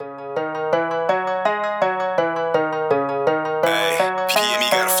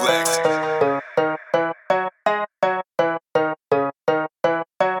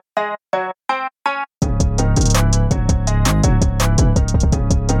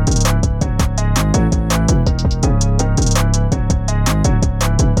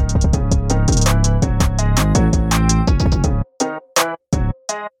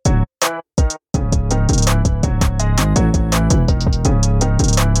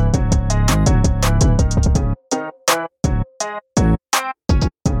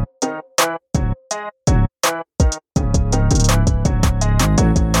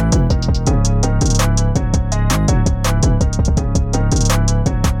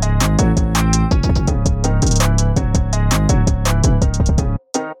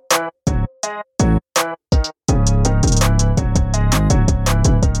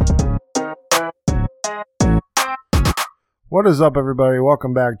What is up, everybody?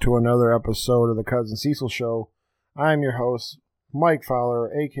 Welcome back to another episode of the Cousin Cecil Show. I'm your host, Mike Fowler,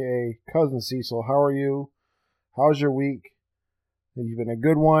 aka Cousin Cecil. How are you? How's your week? Has it been a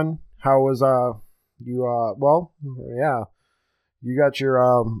good one? How was you you got your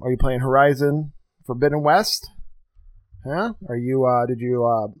are you playing Horizon Forbidden West? Huh? Are you I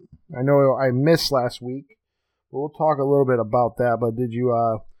know I missed last week, but we'll talk a little bit about that, but did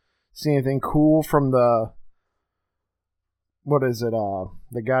you see anything cool from the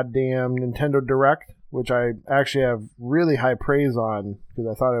the goddamn Nintendo Direct, which I actually have really high praise on because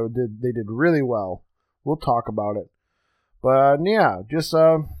I thought they did really well. We'll talk about it. But just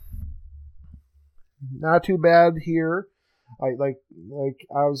not too bad here. I like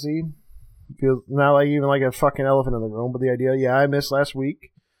obviously feels not like even like a fucking elephant in the room, but the idea, I missed last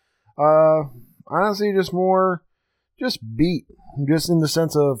week. Honestly, just beat, just in the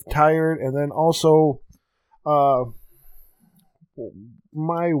sense of tired, and then also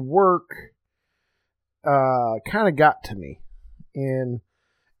my work kind of got to me in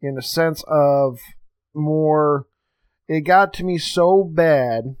a sense of it got to me so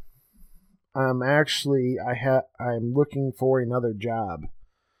bad. I'm looking for another job,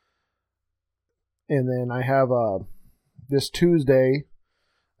 and then I have this Tuesday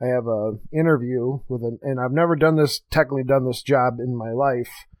I have a interview and I've never technically done this job in my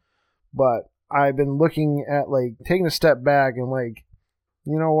life, but I've been looking at taking a step back and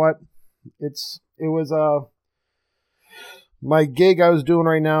you know what? It was my gig I was doing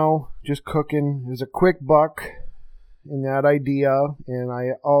right now, just cooking. It was a quick buck in that idea, and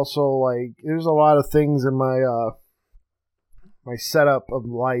I also there's a lot of things in my my setup of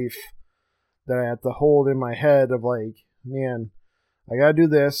life that I have to hold in my head of man, I gotta do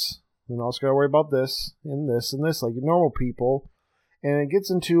this, and I also gotta worry about this and this and this like normal people, and it gets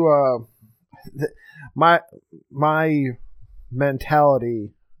into my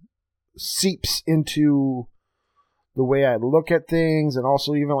mentality seeps into the way I look at things, and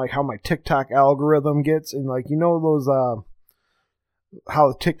also even how my TikTok algorithm gets, and those how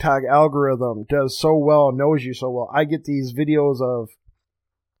the TikTok algorithm does so well and knows you so well. I get these videos of,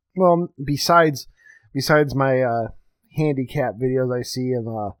 well, besides my handicap videos I see, and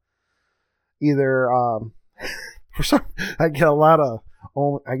either for some I get a lot of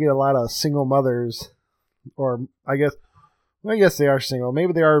single mothers, or I guess they are single.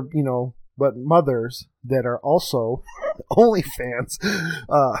 Maybe they are, but mothers that are also OnlyFans,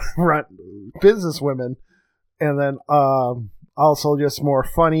 business women, and then also just more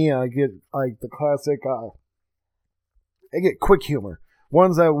funny. I get the classic. I get quick humor,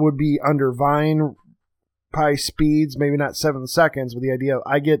 ones that would be under Vine pie speeds, maybe not 7 seconds, but the idea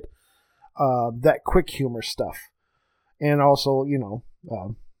I get that quick humor stuff, and also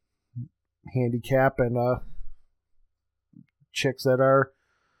handicap and chicks that are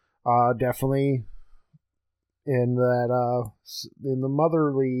definitely in the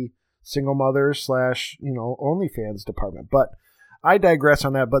motherly single mother / OnlyFans department. But I digress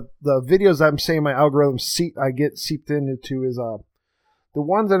on that. But the videos I'm saying my algorithm I get seeped into is the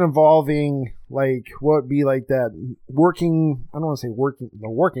ones that involving what would be that working. I don't want to say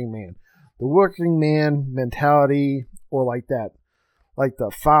the working man mentality, or that.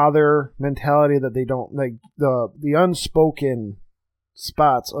 The father mentality that they don't the unspoken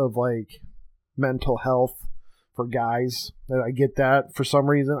spots of mental health for guys. That I get that for some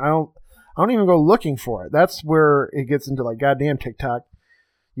reason. I don't even go looking for it. That's where it gets into goddamn TikTok.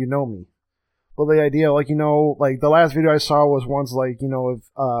 You know me. But the idea the last video I saw was once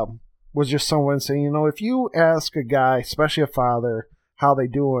was just someone saying, if you ask a guy, especially a father, how they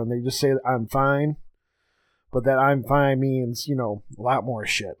doing, they just say I'm fine. But that I'm fine means, a lot more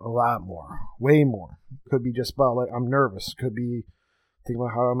shit. A lot more. Way more. Could be just about I'm nervous. Could be thinking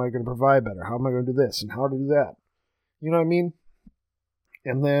about how am I going to provide better? How am I going to do this and how to do that? You know what I mean?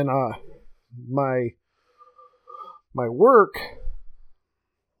 And then my work,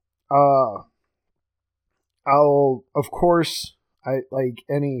 I'll, of course, I like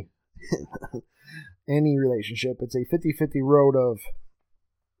any any relationship. It's a 50-50 road of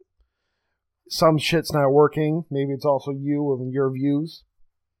some shit's not working. Maybe it's also you and your views.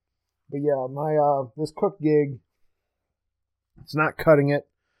 But yeah, my this cook gig, it's not cutting it.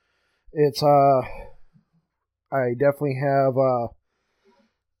 It's I definitely have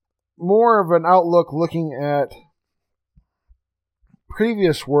more of an outlook looking at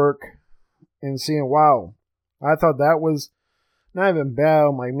previous work and seeing, wow, I thought that was not even bad.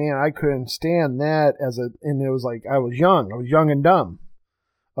 I'm like, man, I couldn't stand that and it was I was young and dumb.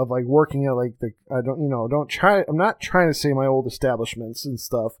 Of working at I'm not trying to say my old establishments and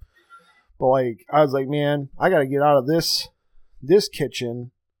stuff, but I was man, I gotta get out of this this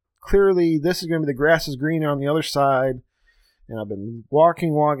kitchen, clearly this is going to be the grass is greener on the other side. And I've been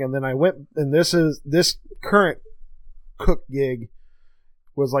walking, and then I went, and this current cook gig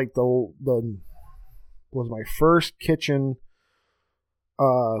was like was my first kitchen,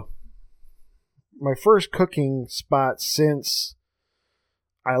 my first cooking spot since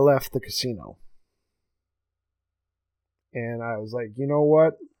I left the casino. And I was like, you know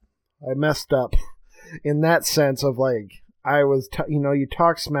what? I messed up in that sense of like, I was, you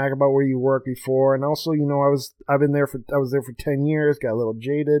talk smack about where you worked before, and also, I was there for 10 years, got a little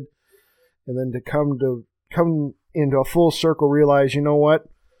jaded, and then to come into a full circle, realize, you know what,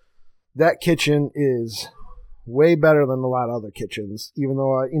 that kitchen is way better than a lot of other kitchens, even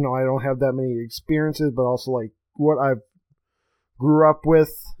though I don't have that many experiences, but also like what I've grew up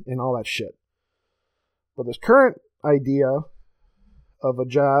with and all that shit. But this current idea of a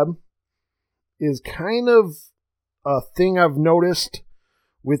job is kind of a thing I've noticed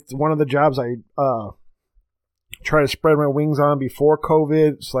with one of the jobs I try to spread my wings on before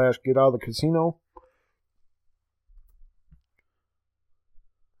COVID / get out of the casino.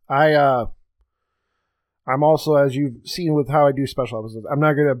 I'm also, as you've seen with how I do special episodes, I'm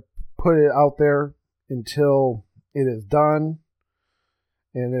not going to put it out there until it is done.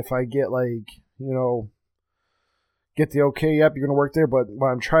 And if I get get the okay, yep, you're going to work there. But what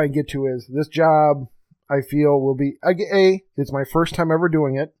I'm trying to get to is this job, I feel, will be, A, it's my first time ever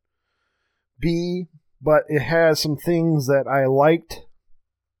doing it. B, but it has some things that I liked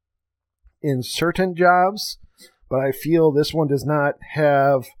in certain jobs, but I feel this one does not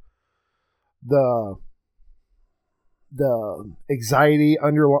have the anxiety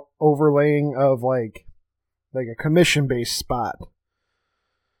overlaying of like a commission-based spot.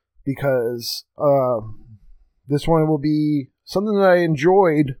 Because this one will be something that I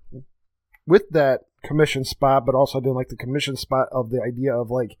enjoyed with that commission spot, but also I didn't like the commission spot of the idea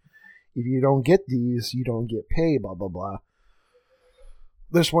of like, if you don't get these, you don't get paid, blah, blah, blah.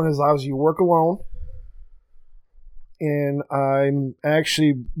 This one allows you to work alone. And I'm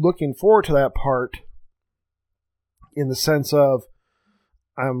actually looking forward to that part in the sense of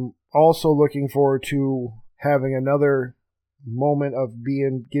I'm also looking forward to having another moment of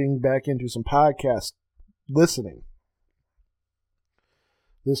getting back into some podcast listening.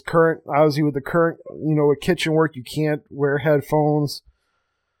 This current, obviously with the current, with kitchen work, you can't wear headphones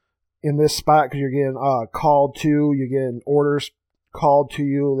in this spot because you're getting called to, you're getting orders called to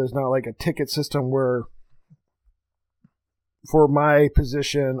you. There's not like a ticket system where, for my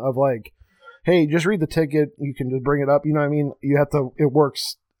position of like, hey, just read the ticket, you can just bring it up. You know what I mean? You have to, it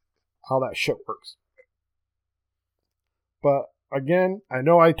works how that shit works. But again, I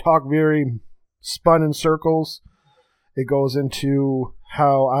know I talk very spun in circles. It goes into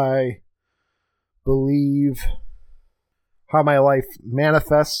how I believe, how my life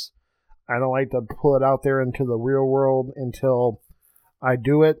manifests. I don't like to pull it out there into the real world until I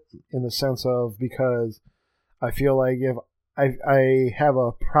do it, in the sense of, because I feel like if I have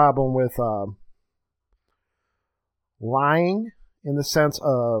a problem with lying, in the sense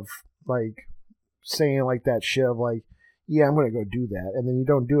of like saying like that shit of like, yeah, I'm going to go do that. And then you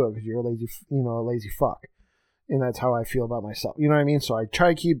don't do it because you're a lazy fuck. And that's how I feel about myself. You know what I mean? So I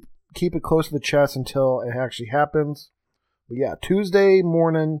try to keep it close to the chest until it actually happens. But yeah, Tuesday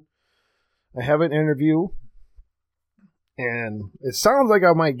morning, I have an interview. And it sounds like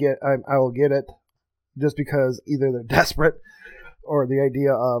I will get it, just because either they're desperate or the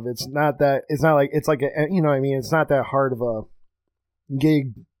idea of it's not like you know what I mean? It's not that hard of a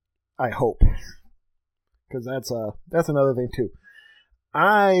gig, I hope. Because that's another thing too.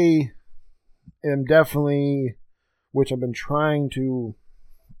 I am definitely, which I've been trying to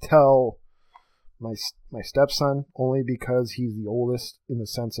tell my stepson, only because he's the oldest, in the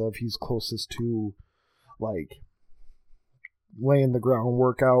sense of he's closest to like laying the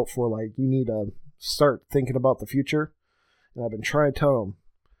groundwork out for like, you need to start thinking about the future. And I've been trying to tell him,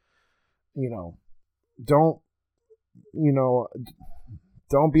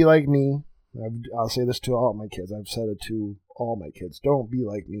 don't be like me. I'll say this to all my kids. I've said it to all my kids. Don't be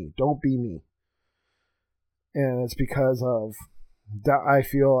like me. Don't be me. And it's because of that I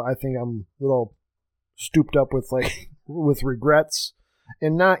think I'm a little stooped up with with regrets,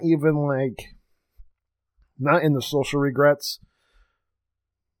 and not in the social regrets,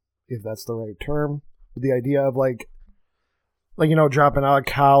 if that's the right term, but the idea of dropping out of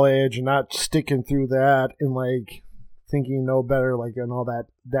college and not sticking through that, and like thinking you know better, like, and all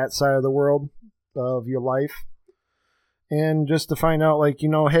that side of the world of your life. And just to find out, like,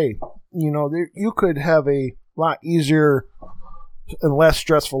 hey, you could have a lot easier and less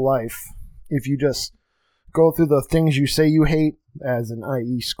stressful life if you just go through the things you say you hate, as in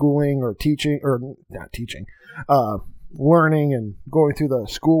i.e. schooling or teaching, or not teaching, learning and going through the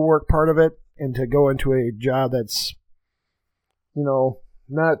schoolwork part of it, and to go into a job that's, it's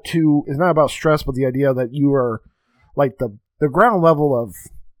not about stress, but the idea that you are like the ground level of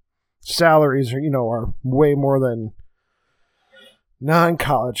salaries are way more than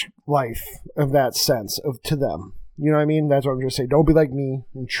non-college life of that sense to them. You know what I mean? That's what I'm going to say. Don't be like me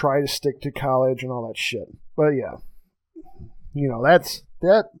and try to stick to college and all that shit. But yeah,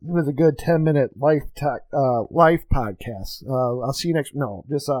 that was a good 10-minute life podcast. I'll see you next.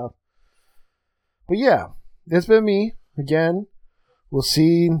 But yeah, it's been me again. We'll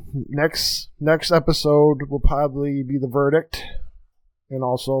see. Next episode will probably be the verdict, and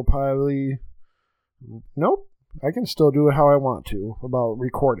also probably nope. I can still do it how I want to about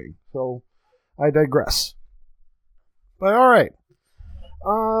recording. So I digress. But all right.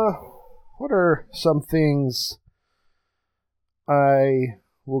 What are some things I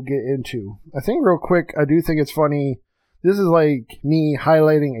will get into? I think real quick, I do think it's funny. This is like me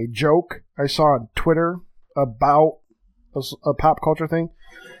highlighting a joke I saw on Twitter about a pop culture thing.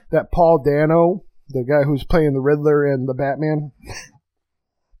 That Paul Dano, the guy who's playing the Riddler in the Batman,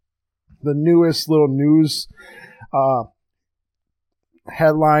 the newest little news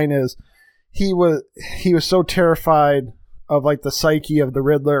headline is he was so terrified of like the psyche of the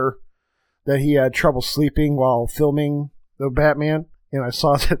Riddler that he had trouble sleeping while filming the Batman. And I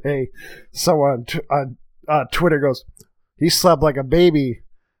saw today someone on Twitter goes, he slept like a baby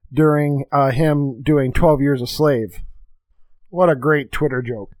during him doing 12 Years a Slave. What a great Twitter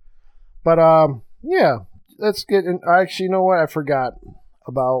joke. But yeah, let's get in. Actually, you know what? I forgot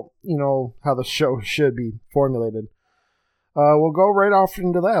about how the show should be formulated. We'll go right off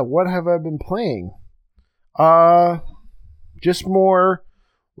into that. What have I been playing? Just more.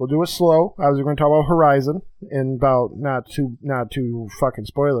 We'll do it slow. I was going to talk about Horizon and about not too fucking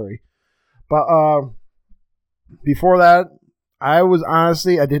spoilery. But before that, I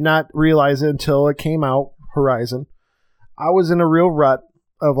did not realize it until it came out, Horizon. I was in a real rut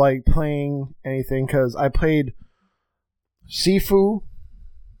of like playing anything because I played Sifu.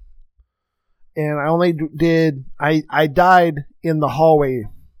 And I only I died in the hallway,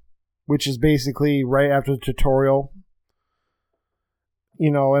 which is basically right after the tutorial.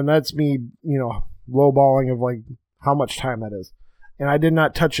 And that's me, lowballing of like how much time that is. And I did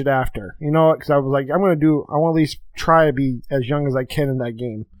not touch it after, because I was like, I want to at least try to be as young as I can in that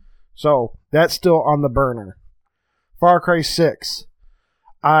game. So that's still on the burner. Far Cry 6.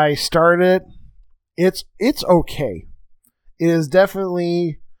 I started. It's okay. It is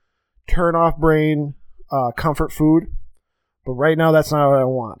definitely turn off brain comfort food, but right now that's not what I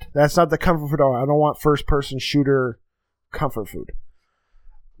want. That's not the comfort food I want. I don't want first person shooter comfort food.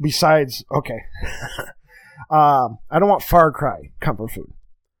 Besides, okay. I don't want Far Cry comfort food.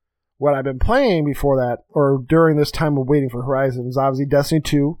 What I've been playing before that, or during this time of waiting for Horizon, is obviously Destiny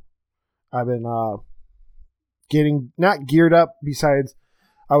 2. I've been getting not geared up. Besides,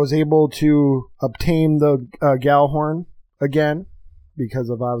 I was able to obtain the Gjallarhorn again because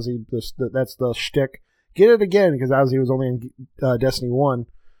of obviously that's the shtick. Get it again because obviously it was only in Destiny 1.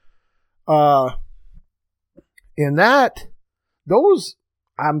 In those,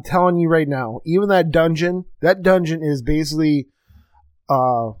 I'm telling you right now, even that dungeon is basically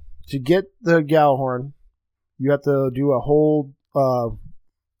to get the Gjallarhorn, you have to do a whole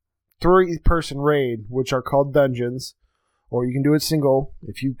 3-person raid, which are called dungeons, or you can do it single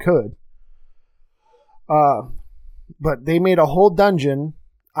if you could. But they made a whole dungeon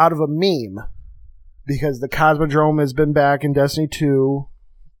out of a meme because the Cosmodrome has been back in Destiny 2,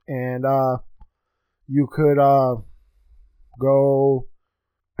 and you could go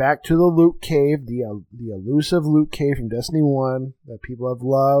back to the loot cave, the elusive loot cave from Destiny 1 that people have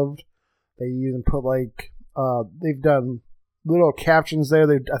loved. They even put they've done little captions there.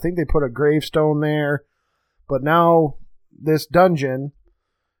 I think they put a gravestone there. But now this dungeon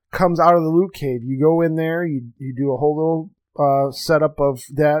comes out of the loot cave. You go in there, you do a whole little setup of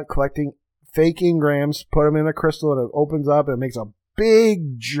that, collecting fake engrams, put them in a crystal, and it opens up and it makes a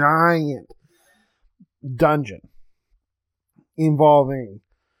big, giant dungeon involving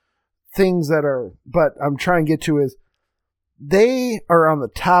things that are, but I'm trying to get to is they are on the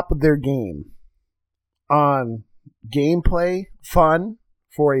top of their game on gameplay, fun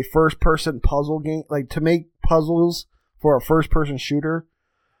for a first-person puzzle game, like to make puzzles for a first-person shooter.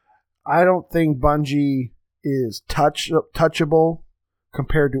 I don't think Bungie is touchable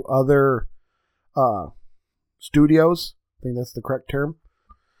compared to other studios. I think that's the correct term.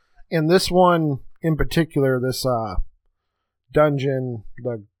 And this one in particular, this dungeon,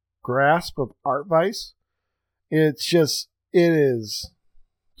 the Grasp of Artvice, it is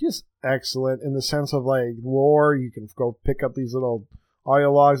just excellent in the sense of like lore. You can go pick up these little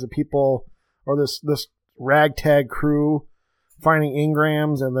audio logs of people or this ragtag crew finding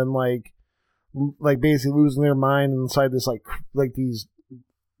engrams and then like basically losing their mind inside this like these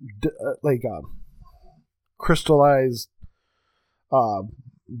crystallized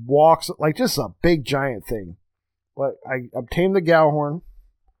walks, like just a big giant thing. But I obtained the Gjallarhorn,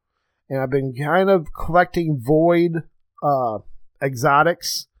 and I've been kind of collecting void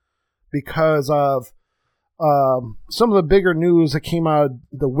exotics because of some of the bigger news that came out of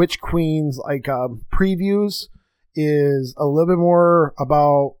the Witch Queen's like previews is a little bit more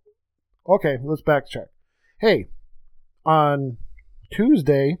about. Okay, let's backtrack. Hey, on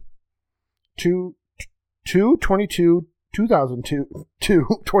Tuesday, 2/22/2022,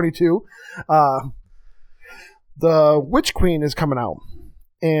 the Witch Queen is coming out,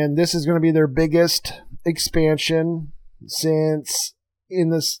 and this is going to be their biggest expansion since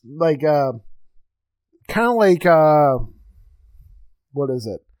in this like kind of like what is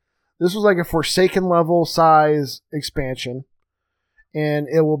it? This was like a Forsaken level size expansion. And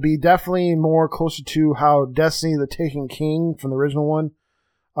it will be definitely more closer to how Destiny the Taken King from the original one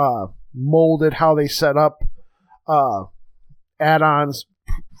molded how they set up add-ons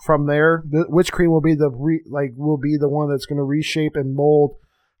from there. The Witch Queen will be the one that's going to reshape and mold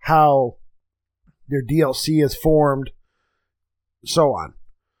how their DLC is formed, so on.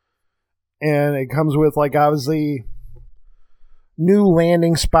 And it comes with like obviously new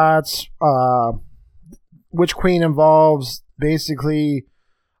landing spots. Witch Queen involves basically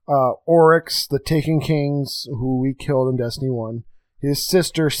Oryx, the Taken Kings, who we killed in Destiny 1. His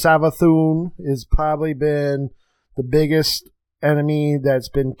sister Savathun has probably been the biggest enemy that's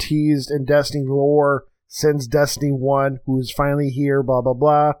been teased in Destiny lore since Destiny 1, who is finally here, blah, blah,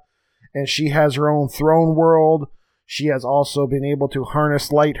 blah. And she has her own throne world. She has also been able to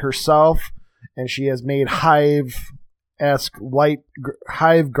harness light herself, and she has made Hive-esque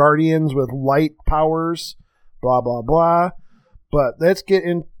Hive Guardians with light powers, blah, blah, blah. But let's get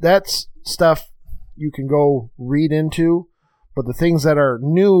in. That's stuff you can go read into. But the things that are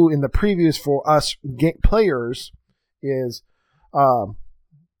new in the previews for us players is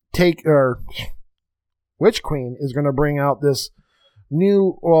Witch Queen is going to bring out this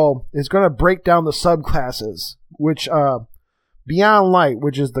new. Well, it's going to break down the subclasses, which Beyond Light,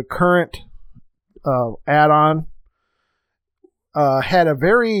 which is the current add-on, had a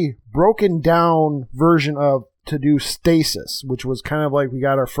very broken down version of to do stasis, which was kind of like we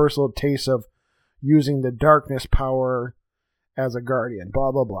got our first little taste of using the darkness power as a guardian,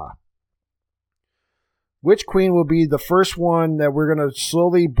 blah, blah, blah. Witch Queen will be the first one that we're going to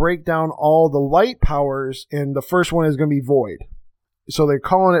slowly break down all the light powers, and the first one is going to be Void. So they're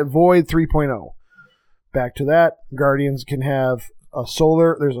calling it Void 3.0. Back to that, Guardians can have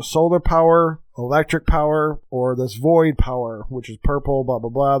there's a solar power, electric power, or this Void power, which is purple, blah, blah,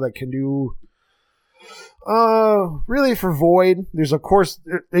 blah, that can do really for Void, there's of course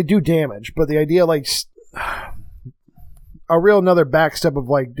they do damage, but the idea like another backstep of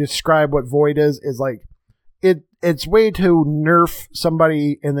like describe what Void is like it's way to nerf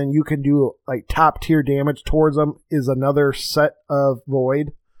somebody and then you can do like top tier damage towards them is another set of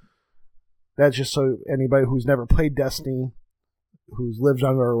Void. That's just so anybody who's never played Destiny, who's lived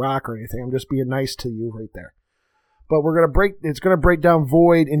under a rock or anything, I'm just being nice to you right there. But it's going to break down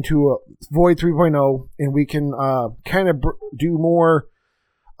Void into a Void 3.0, and we can kind of do more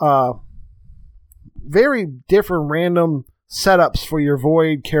very different random setups for your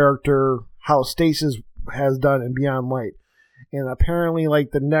Void character, how Stasis has done in Beyond Light. And apparently,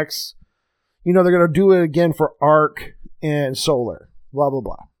 like the next, they're going to do it again for Arc and Solar, blah, blah,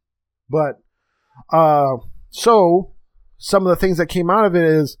 blah. But, so, some of the things that came out of it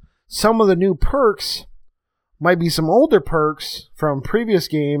is some of the new perks might be some older perks from previous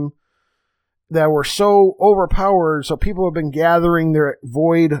game that were so overpowered, so people have been gathering their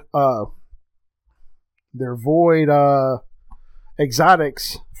Void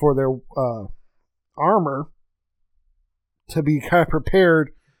exotics for their armor to be kind of prepared,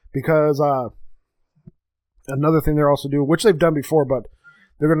 because another thing they're also doing, which they've done before, but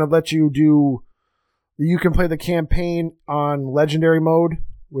they're going to let you can play the campaign on legendary mode,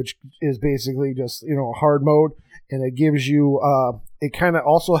 which is basically just, a hard mode. And it gives you, it kind of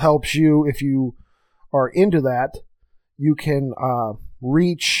also helps you if you are into that. You can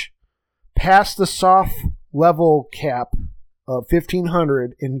reach past the soft level cap of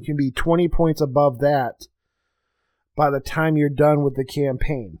 1500, and you can be 20 points above that by the time you're done with the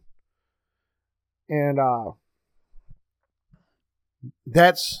campaign. And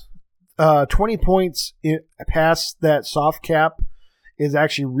that's 20 points past that soft cap is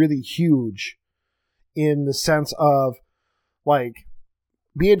actually really huge in the sense of like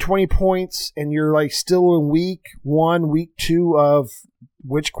being 20 points and you're like still in week 1, week 2 of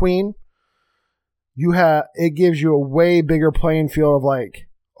Witch Queen. It gives you a way bigger playing field of like,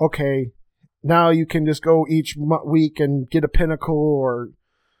 okay, now you can just go each week and get a pinnacle or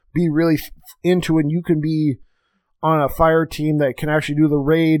be really into it. And you can be on a fire team that can actually do the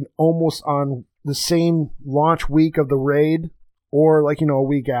raid almost on the same launch week of the raid or like, a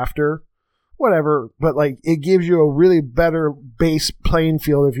week after, whatever. But like it gives you a really better base playing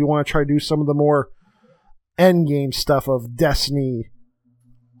field if you want to try to do some of the more end game stuff of Destiny.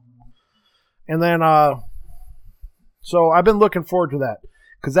 And then, so I've been looking forward to that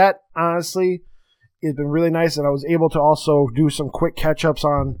because that honestly has been really nice. And I was able to also do some quick catch ups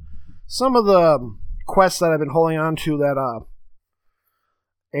on some of the quests that I've been holding on to that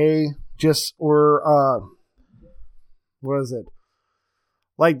just were what is it?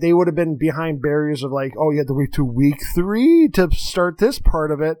 Like they would have been behind barriers of like, oh, you had to wait to week 3 to start this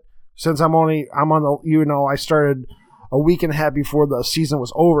part of it. Since I'm on the I started a week and a half before the season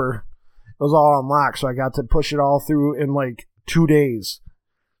was over. It was all unlocked, so I got to push it all through in like 2 days.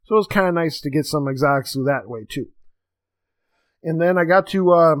 So it was kind of nice to get some exotics through that way too. And then I got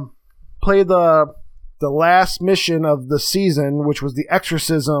to play the last mission of the season, which was the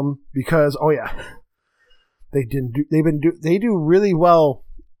exorcism, because they do really well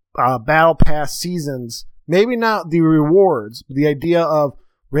battle pass seasons. Maybe not the rewards, but the idea of,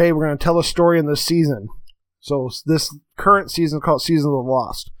 hey, we're going to tell a story in this season. So this current season is called Season of the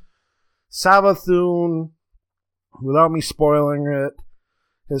Lost. Savathun, without me spoiling it,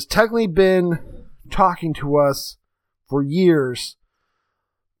 has technically been talking to us for years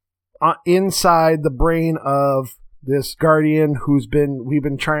inside the brain of this guardian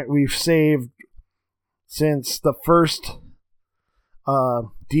we've saved since the first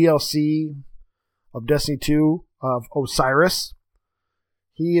DLC of Destiny 2 of Osiris.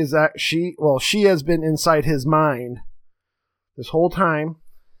 She has been inside his mind this whole time.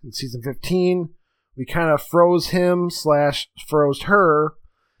 In Season 15, we kind of froze him / froze her,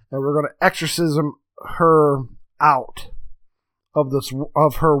 and we're going to exorcism her out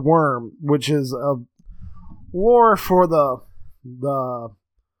of her worm, which is a lore for the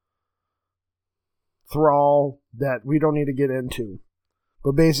thrall that we don't need to get into.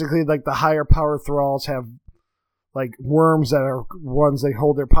 But basically, like the higher power thralls have like worms that are ones they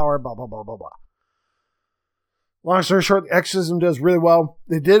hold their power, blah blah blah blah blah. Long story short, the exorcism does really well.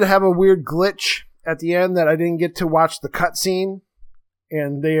 They did have a weird glitch at the end that I didn't get to watch the cutscene,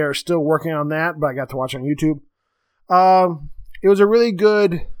 and they are still working on that, but I got to watch on YouTube. It was a really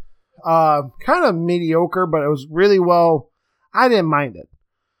good, kind of mediocre, but it was really well. I didn't mind it,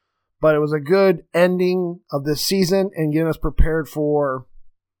 but it was a good ending of this season and getting us prepared for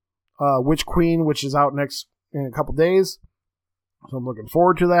Witch Queen, which is out next in a couple days. So I'm looking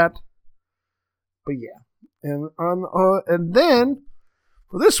forward to that. But yeah. And then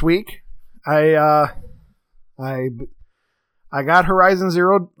for this week, I got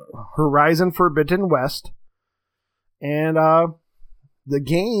Horizon Forbidden West, and the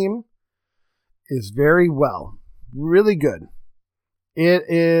game is very really good. It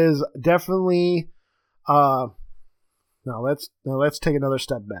is definitely now let's take another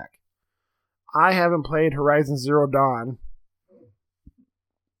step back. I haven't played Horizon Zero Dawn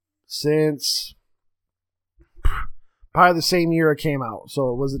since probably the same year it came out.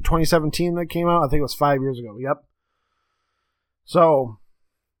 So was it 2017 that came out? I think it was 5 years ago. Yep. So,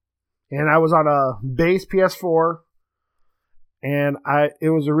 and I was on a base PS4, and it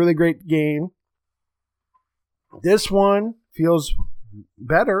was a really great game. This one feels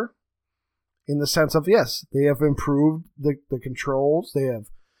better in the sense of, yes, they have improved the controls. They have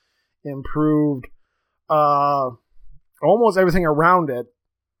improved almost everything around it.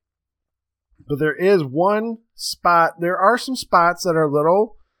 But there is one spot. There are some spots that are a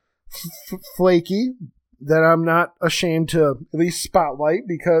little flaky that I'm not ashamed to at least spotlight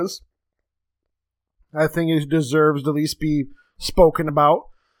because I think it deserves to at least be spoken about.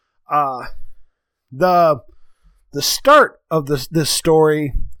 The start of this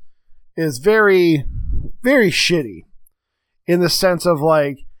story is very, very shitty in the sense of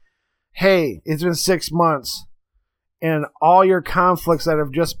like, hey, it's been 6 months. And all your conflicts that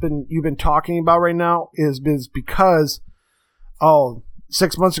you've been talking about right now is because,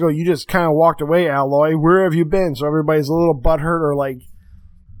 6 months ago you just kind of walked away, Aloy. Where have you been? So everybody's a little butthurt or like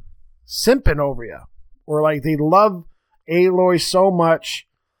simping over you, or like they love Aloy so much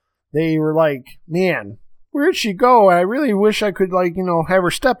they were like, man, where'd she go? I really wish I could have her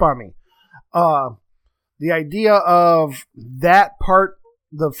step on me. The idea of that part,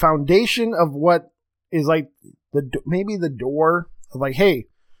 the foundation of what is like maybe the door of like, hey,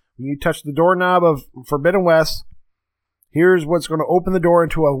 when you touch the doorknob of Forbidden West, here's what's going to open the door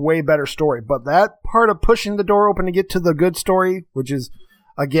into a way better story. But that part of pushing the door open to get to the good story, which is,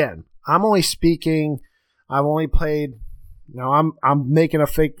 again, I'm only speaking, I've only played, I'm making a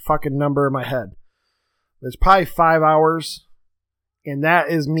fake fucking number in my head. It's probably 5 hours, and that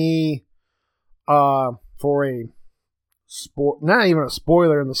is me for a not even a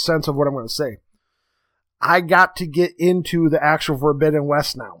spoiler in the sense of what I'm going to say. I got to get into the actual Forbidden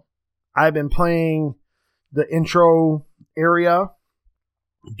West now. I've been playing the intro area,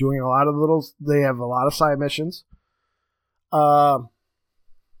 doing a lot of they have a lot of side missions. But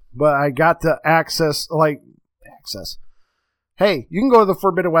I got to access. Hey, you can go to the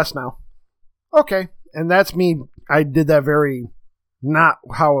Forbidden West now. Okay. And that's me. I did that very not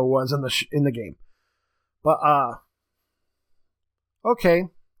how it was in the game. But, okay.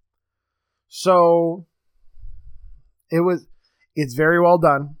 So, it's very well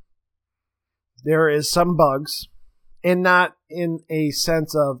done. There is some bugs, and not in a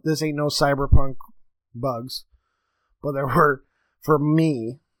sense of this ain't no cyberpunk bugs, but there were, for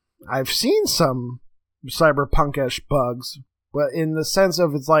me, I've seen some cyberpunk-ish bugs, but in the sense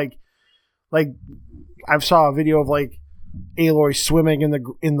of it's like I saw a video of like Aloy swimming in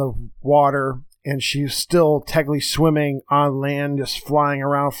the water, and she's still technically swimming on land, just flying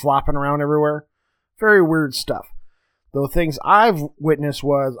around, flopping around everywhere. Very weird stuff. The things I've witnessed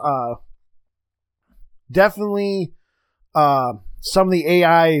was definitely some of the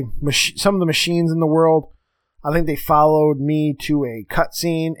AI, some of the machines in the world. I think they followed me to a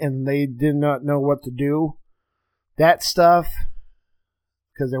cutscene and they did not know what to do. That stuff,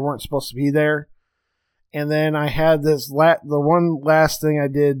 because they weren't supposed to be there. And then I had this, the one last thing I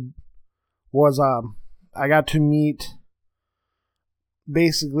did was I got to meet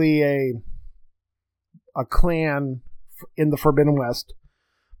basically a clan in the Forbidden West.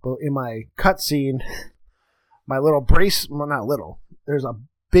 But in my cutscene, my little bracelet, well, not little, there's a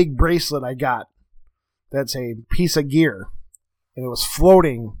big bracelet I got that's a piece of gear. And it was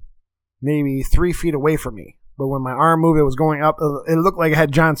floating maybe 3 feet away from me. But when my arm moved, it was going up. It looked like I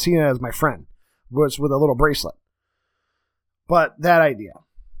had John Cena as my friend, was with a little bracelet. But that idea,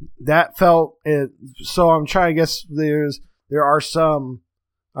 that felt it. So I'm trying to guess. There are some.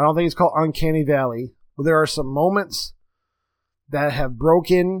 I don't think it's called Uncanny Valley, but there are some moments that have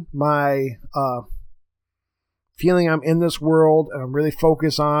broken my feeling I'm in this world and I'm really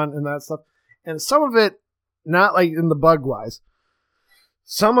focused on and that stuff. And some of it, not like in the bug wise.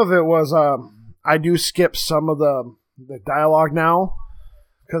 Some of it was I do skip some of the dialogue now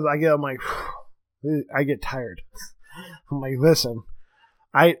because I get tired. I'm like, listen,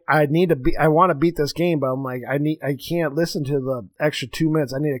 I want to beat this game, but I'm like, I can't listen to the extra 2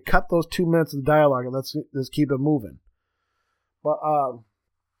 minutes. I need to cut those 2 minutes of dialogue and let's keep it moving. But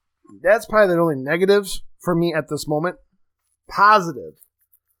that's probably the only negatives for me at this moment. Positive,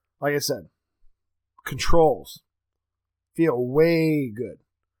 like I said, controls feel way good.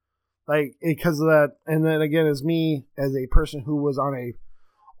 Like, because of that, and then again, as me, as a person who was on a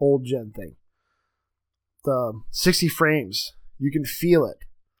old gen thing, the 60 frames, you can feel it.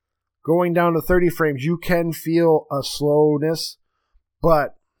 Going down to 30 frames, you can feel a slowness,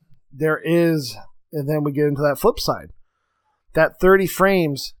 but there is, and then we get into that flip side. That 30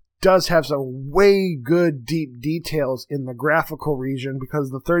 frames does have some way good deep details in the graphical region because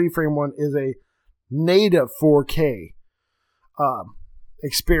the 30 frame one is a native 4K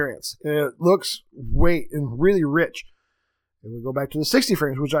experience. And it looks really rich. And we go back to the 60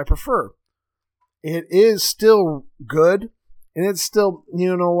 frames, which I prefer. It is still good, and it's still,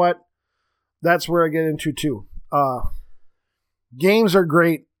 you know what? That's where I get into too. Games are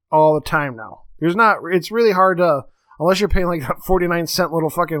great all the time now. It's really hard to, unless you're paying like that 49-cent little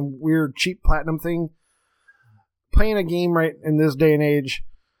fucking weird cheap platinum thing, playing a game right in this day and age,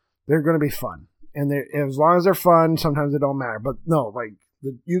 they're going to be fun. And as long as they're fun, sometimes it don't matter. But no, like,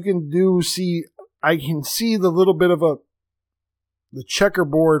 I can see the little bit of the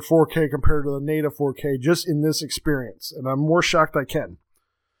checkerboard 4K compared to the native 4K just in this experience. And I'm more shocked I can.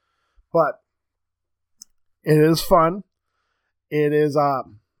 But it is fun. It is,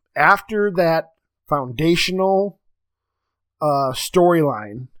 after that foundational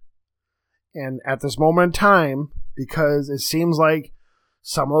storyline, and at this moment in time, because it seems like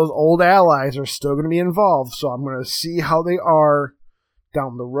some of those old allies are still going to be involved, so I'm going to see how they are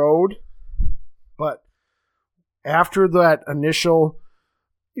down the road. But after that initial,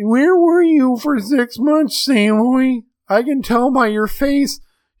 where were you for 6 months, Aloy? I can tell by your face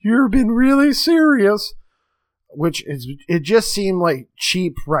You've been really serious. Which it just seemed like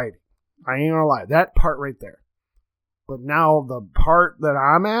cheap writing. I ain't gonna lie. That part right there. But now the part that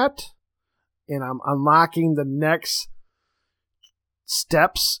I'm at, and I'm unlocking the next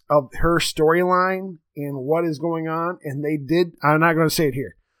steps of her storyline and what is going on, and I'm not going to say it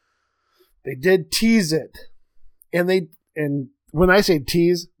here. They did tease it. And when I say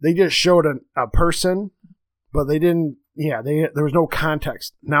tease, they just showed a person, but they didn't, there was no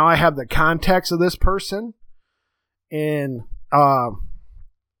context. Now I have the context of this person, and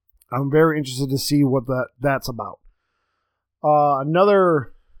I'm very interested to see what that's about.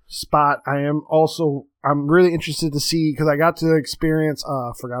 Another spot I'm really interested to see, because I got to experience,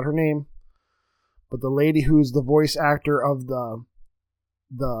 forgot her name, but the lady who's the voice actor of the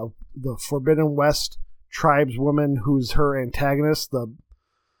Forbidden West tribeswoman, who's her antagonist, the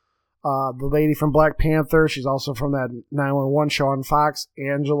lady from Black Panther. She's also from that 911 show on Fox.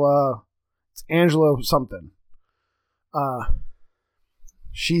 Angela something.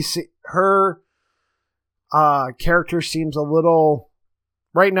 Her character seems a little.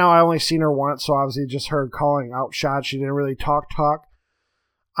 Right now, I only seen her once, so obviously just her calling out shots. She didn't really talk.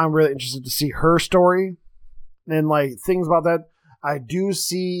 I'm really interested to see her story and like things about that. I do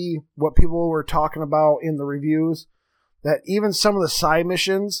see what people were talking about in the reviews, that even some of the side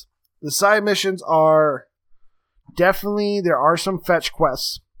missions are definitely, there are some fetch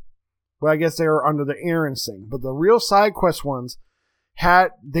quests, but I guess they are under the Aaron's thing. But the real side quest ones,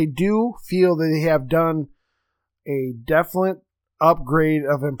 they do feel that they have done a definite upgrade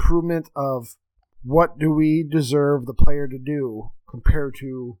of improvement of what do we deserve the player to do compared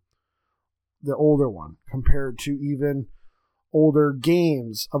to the older one, compared to even older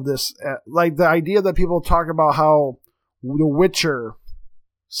games of this. Like the idea that people talk about how the Witcher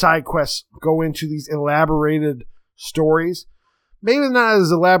side quests go into these elaborated stories, maybe not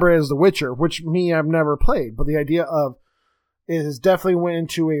as elaborate as The Witcher, which I've never played, but the idea of it has definitely went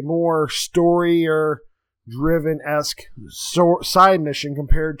into a more story-driven-esque side mission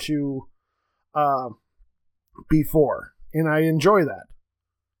compared to before, and I enjoy that.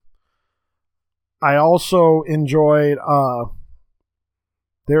 I also enjoyed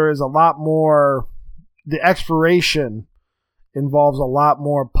there is a lot more, the exploration involves a lot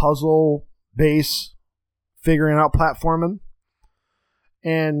more puzzle-based figuring out platforming,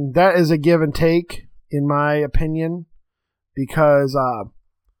 and that is a give and take in my opinion, because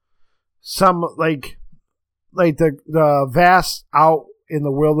some like the vast out in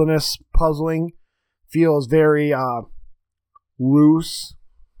the wilderness puzzling feels very loose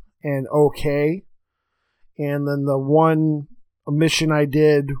and okay. And then the one mission I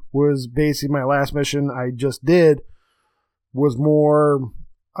did was basically my last mission I just did was more,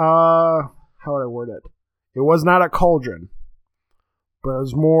 how would I word it? It was not a cauldron, but it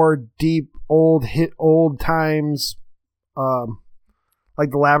was more deep, old times,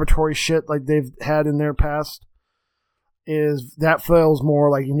 like the laboratory shit like they've had in their past. Is that feels more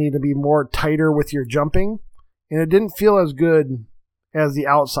like you need to be more tighter with your jumping, and it didn't feel as good as the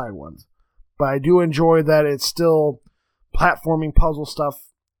outside ones. But I do enjoy that it's still platforming puzzle stuff.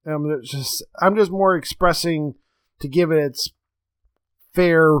 I'm just more expressing to give it its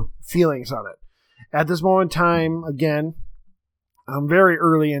fair feelings on it. At this moment in time, again, I'm very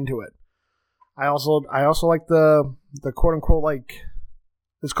early into it. I also like the quote unquote, like,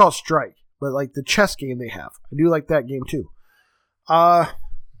 it's called Strike, but like the chess game they have. I do like that game too. But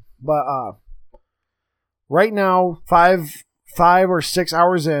right now, 5 or 6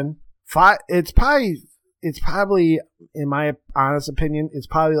 hours in, it's probably, in my honest opinion, it's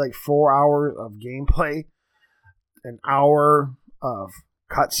probably like 4 hours of gameplay, an hour of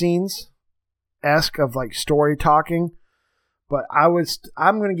cutscenes, of like story talking. But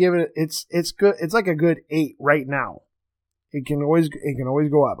I'm gonna give it, it's good. It's like a good 8 right now. It can always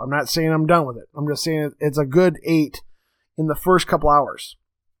go up. I'm not saying I'm done with it. I'm just saying it's a good 8 in the first couple hours,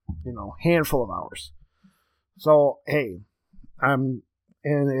 handful of hours. So hey, and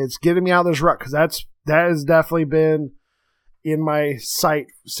it's getting me out of this rut, because that has definitely been in my sight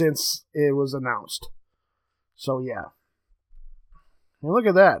since it was announced. So yeah, and look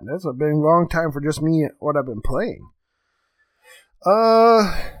at that. That's been a long time for just me. What I've been playing. I'm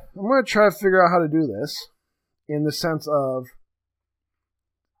gonna try to figure out how to do this in the sense of,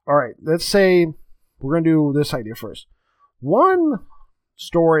 all right, let's say we're gonna do this idea first. One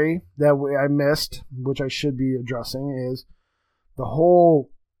story that I missed, which I should be addressing, is the whole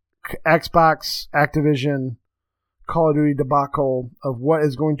Xbox Activision Call of Duty debacle of what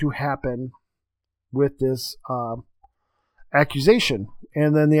is going to happen with this accusation,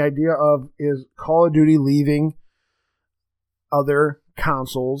 and then the idea of, is Call of Duty leaving other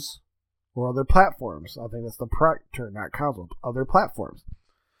consoles or other platforms. I think that's the correct term, not consoles, other platforms.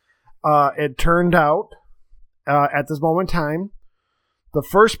 It turned out, at this moment in time, the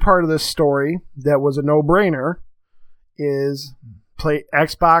first part of this story that was a no-brainer is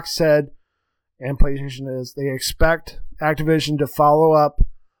Xbox said, and PlayStation is, they expect Activision to follow up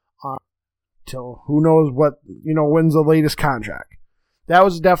till who knows what, when's the latest contract. That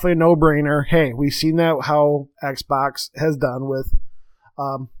was definitely a no-brainer. Hey, we've seen that how Xbox has done with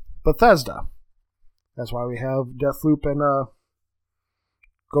Bethesda. That's why we have Deathloop and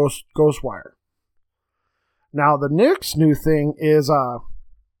Ghostwire. Now, the next new thing is,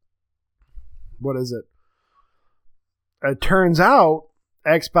 what is it? It turns out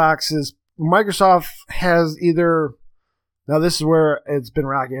Microsoft has either, now this is where it's been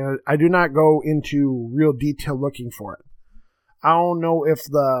rocking. I do not go into real detail looking for it. I don't know if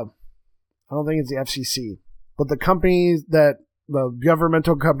I don't think it's the FCC, but the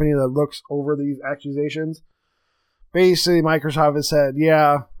governmental company that looks over these accusations, basically Microsoft has said,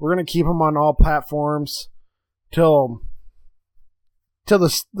 yeah, we're going to keep them on all platforms till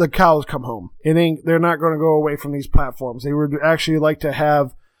the cows come home. They're not going to go away from these platforms. They would actually like to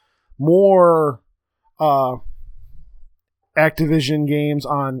have more Activision games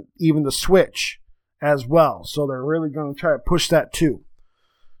on even the Switch as well. So they're really going to try to push that too.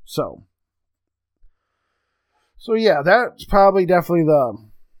 So yeah, that's probably definitely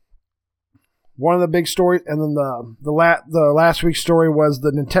one of the big stories. And then the last week's story was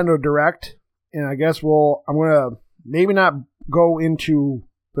the Nintendo Direct. And I guess I'm going to maybe not go into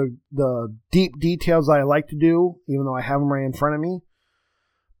the deep details I like to do, even though I have them right in front of me.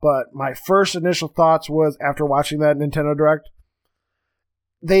 But my first initial thoughts was, after watching that Nintendo Direct,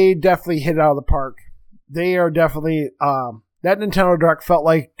 they definitely hit it out of the park. They are definitely, that Nintendo Direct felt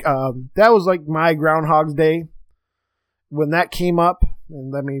like, that was like my Groundhog's Day. When that came up,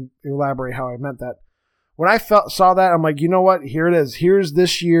 and let me elaborate how I meant that. When I saw that, I'm like, you know what? Here it is. Here's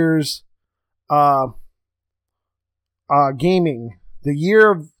this year's gaming. The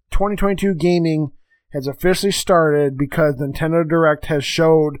year of 2022 gaming has officially started because Nintendo Direct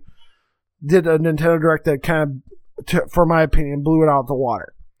did a Nintendo Direct that kind of, for my opinion, blew it out of the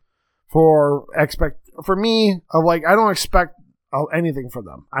water. For me, I don't expect anything from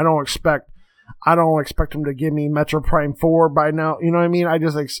them. I don't expect them to give me Metro Prime 4 by now. You know what I mean? I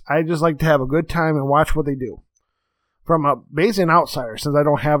just like to have a good time and watch what they do. From basically an outsider, since I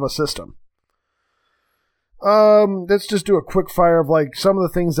don't have a system. Let's just do a quick fire of some of the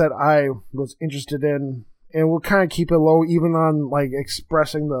things that I was interested in, and we'll kind of keep it low even on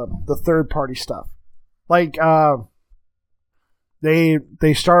expressing the third party stuff. They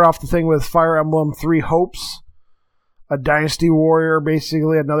start off the thing with Fire Emblem Three Hopes, a Dynasty Warrior,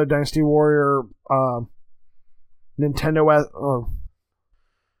 basically another Dynasty Warrior Nintendo.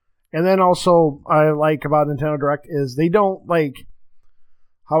 And then also I like about Nintendo Direct is they don't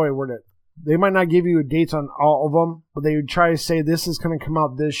how I word it. They might not give you dates on all of them, but they would try to say this is going to come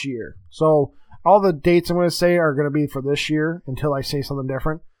out this year. So all the dates I'm going to say are going to be for this year until I say something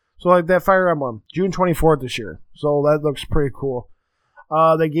different. So that Fire Emblem, June 24th this year. So that looks pretty cool.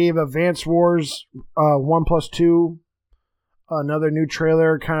 They gave Advance Wars 1+2 another new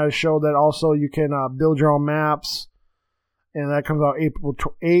trailer, kind of showed that also you can build your own maps. And that comes out April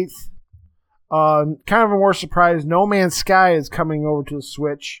 8th. Kind of a more surprise, No Man's Sky is coming over to the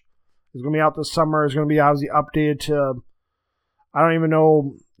Switch. It's going to be out this summer. It's going to be obviously updated to, I don't even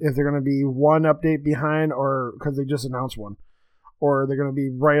know if they're going to be one update behind or because they just announced one. Or they're going to be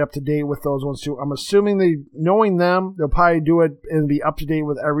right up to date with those ones too. I'm assuming knowing them, they'll probably do it and be up to date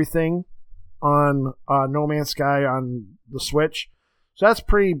with everything on No Man's Sky on the Switch. So that's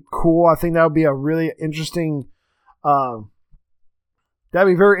pretty cool. I think that would be a really interesting, that'd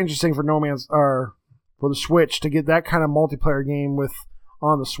be very interesting for for the Switch to get that kind of multiplayer game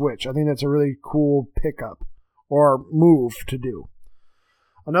on the Switch. I think that's a really cool pickup or move to do.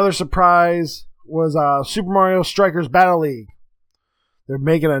 Another surprise was Super Mario Strikers Battle League. They're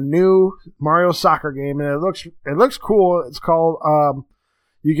making a new Mario soccer game, and it looks cool. It's called.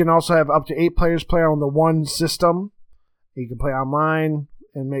 You can also have up to 8 players play on the one system. You can play online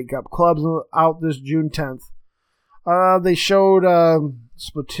and make up clubs out this June 10th. They showed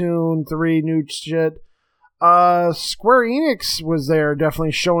Splatoon 3 new shit. Square Enix was there,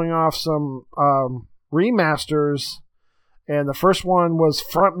 definitely showing off some remasters, and the first one was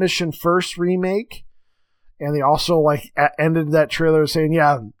Front Mission First remake, and they also ended that trailer saying,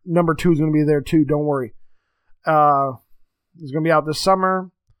 "Yeah, number 2 is going to be there too. Don't worry." It's going to be out this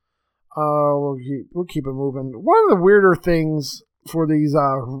summer. We'll keep it moving. One of the weirder things for these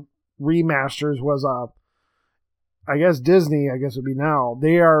remasters was I guess Disney, would be now,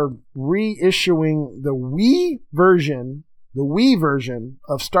 they are reissuing the Wii version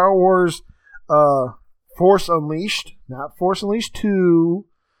of Star Wars Force Unleashed, not Force Unleashed 2,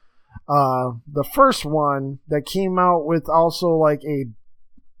 the first one that came out with also like a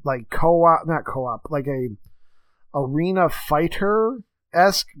arena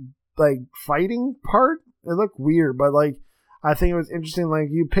fighter-esque like fighting part. It looked weird, but like I think it was interesting. Like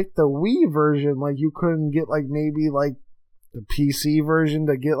you picked the Wii version, like you couldn't get like maybe like the PC version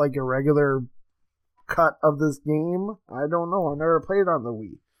to get like a regular cut of this game. I don't know. I never played on the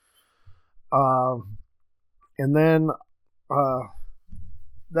Wii. And then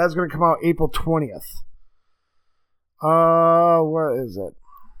that's going to come out April 20th. What is it?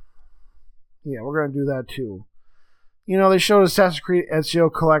 Yeah, we're going to do that too. You know, they showed Assassin's Creed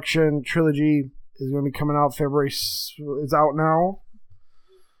Ezio Collection Trilogy is going to be coming out February. It's out now.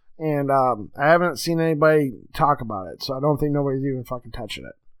 And I haven't seen anybody talk about it, so I don't think nobody's even fucking touching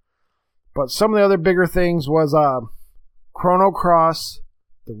it. But some of the other bigger things was Chrono Cross,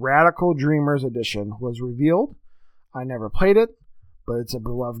 the Radical Dreamers Edition, was revealed. I never played it, but it's a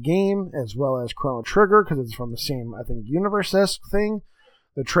beloved game, as well as Chrono Trigger, because it's from the same, I think, universe-esque thing.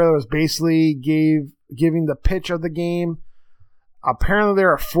 The trailer was basically giving the pitch of the game. Apparently,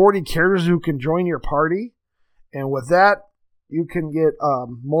 there are 40 characters who can join your party, and with that, you can get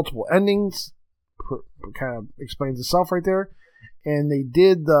multiple endings. Kind of explains itself right there. And they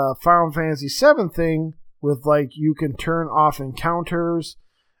did the Final Fantasy VII thing with, like, you can turn off encounters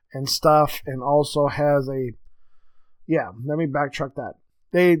and stuff, and also has a... Yeah, let me backtrack that.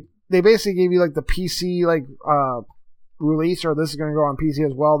 They basically gave you, like, the PC, like, release, or this is going to go on PC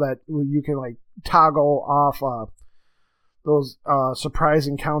as well, that you can, like, toggle off those surprise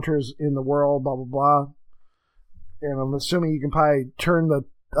encounters in the world, blah, blah, blah. And I'm assuming you can probably turn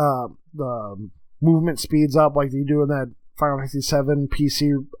the movement speeds up like you do in that Final Fantasy VII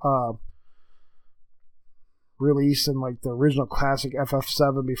PC release and like the original classic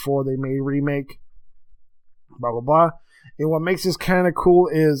FF7 before they made remake, blah, blah, blah. And what makes this kind of cool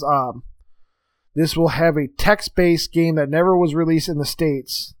is this will have a text-based game that never was released in the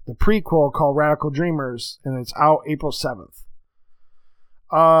States, the prequel called Radical Dreamers, and it's out April 7th.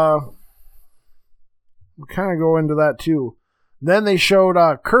 We'll kind of go into that too. Then they showed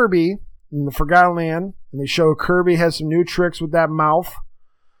Kirby in the Forgotten Land, and they showed Kirby has some new tricks with that mouth.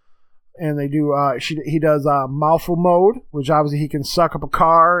 And they do, he does mouthful mode, which obviously he can suck up a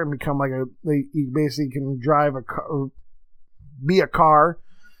car and become like he basically can drive a car, or be a car.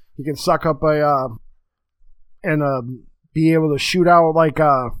 He can suck up and be able to shoot out like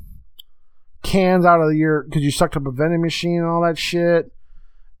cans out of because you sucked up a vending machine and all that shit.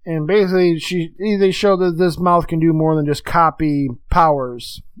 And basically, they show that this mouth can do more than just copy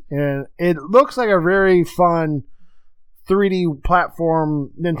powers. And it looks like a very fun 3D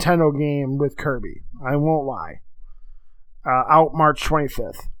platform Nintendo game with Kirby. I won't lie. Out March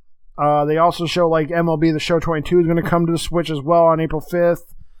 25th. They also show like MLB The Show 22 is going to come to the Switch as well on April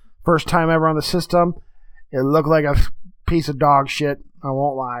 5th. First time ever on the system. It looked like a piece of dog shit. I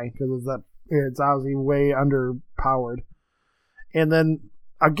won't lie, because it's obviously way underpowered. And then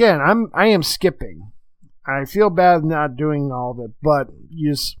again, I am skipping. I feel bad not doing all of it, but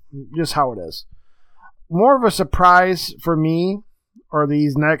just how it is. More of a surprise for me are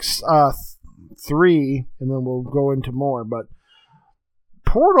these next three, and then we'll go into more. But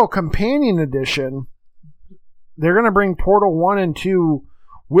Portal Companion Edition, they're going to bring Portal 1 and 2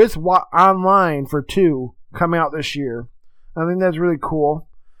 with online for 2 coming out this year. I think that's really cool.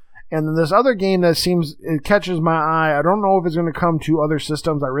 And then this other game that it catches my eye. I don't know if it's going to come to other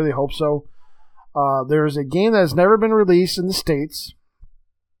systems. I really hope so. There's a game that has never been released in the States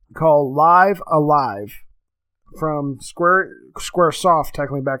called Live Alive from Squaresoft,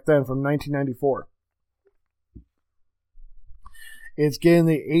 technically back then, from 1994. It's getting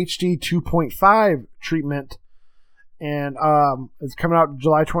the HD 2.5 treatment, and it's coming out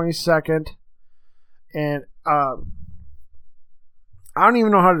July 22nd. And I don't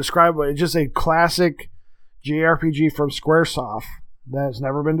even know how to describe it. It's just a classic JRPG from Squaresoft that has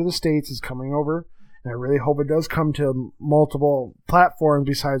never been to the States. Is coming over, and I really hope it does come to multiple platforms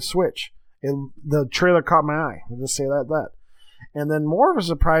besides Switch. The trailer caught my eye. I'll just say that. And then more of a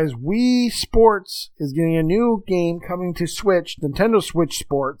surprise, Wii Sports is getting a new game coming to Switch, Nintendo Switch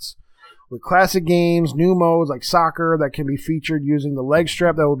Sports, with classic games, new modes like soccer that can be featured using the leg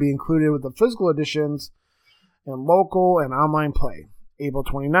strap that will be included with the physical editions, and local and online play. April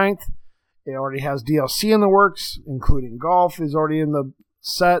 29th. It already has DLC in the works, including golf is already in the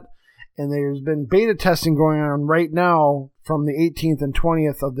set. And there's been beta testing going on right now from the 18th and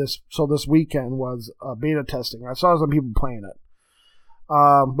 20th of this. So this weekend was beta testing. I saw some people playing it.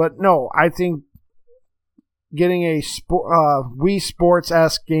 But no, I think getting a Wii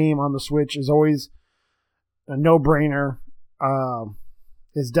Sports-esque game on the Switch is always a no-brainer.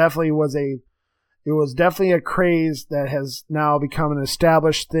 It was definitely a craze that has now become an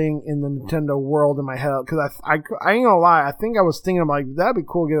established thing in the Nintendo world in my head. Because I ain't gonna lie, I think I was thinking, like, that'd be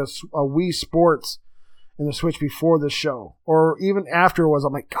cool to get a Wii Sports in the Switch before the show. Or even afterwards,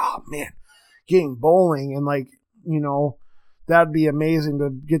 I'm like, oh man, getting bowling and, like, you know, that'd be amazing to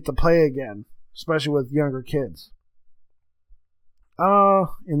get to play again, especially with younger kids.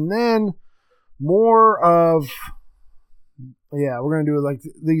 And then more of, we're going to do like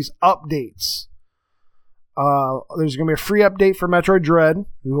these updates. There's going to be a free update for Metroid Dread.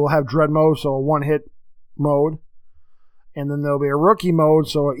 We will have Dread mode, so a one-hit mode. And then there'll be a rookie mode,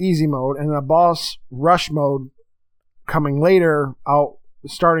 so an easy mode. And a boss rush mode coming later, out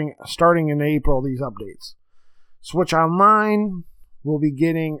starting in April, these updates. Switch Online will be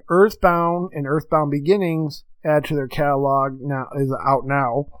getting Earthbound and Earthbound Beginnings added to their catalog is out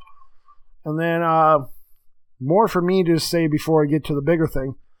now. And then more for me to say before I get to the bigger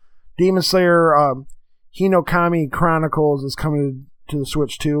thing. Demon Slayer Hinokami Chronicles is coming to the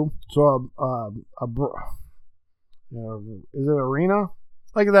Switch too. So is it Arena?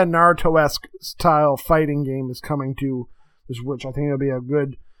 Like that Naruto-esque style fighting game is coming to the Switch. I think it'll be a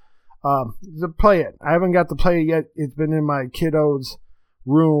good to play it. I haven't got to play it yet. It's been in my kiddo's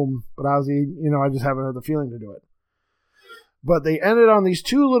room, but I just haven't had the feeling to do it. But they ended on these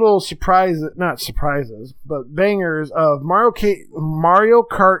two little not surprises, but bangers of Mario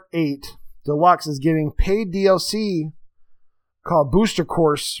Kart 8 Deluxe is getting paid DLC called Booster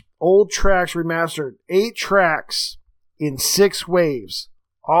Course, Old Tracks Remastered. 8 tracks in 6 waves,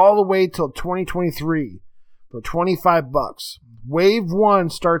 all the way till 2023 for $25. Wave 1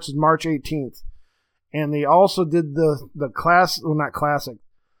 starts on March 18th. And they also did the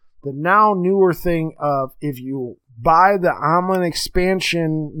now newer thing of if you buy the online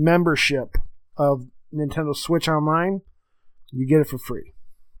expansion membership of Nintendo Switch Online, you get it for free.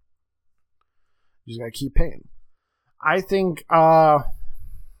 You just gotta keep paying. I think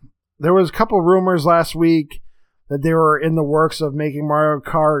there was a couple rumors last week that they were in the works of making Mario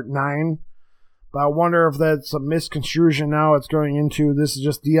Kart 9. But I wonder if that's a misconstruction now it's going into this is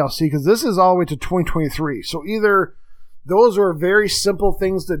just DLC, because this is all the way to 2023. So either those are very simple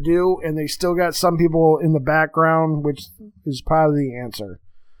things to do and they still got some people in the background, which is probably the answer,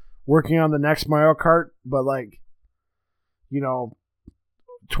 working on the next Mario Kart. But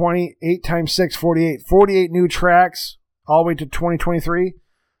 28 times 6, 48. 48 new tracks all the way to 2023.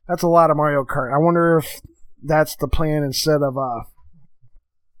 That's a lot of Mario Kart. I wonder if that's the plan instead of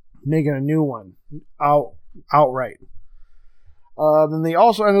making a new one outright. Then they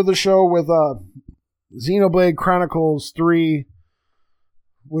also ended the show with Xenoblade Chronicles 3,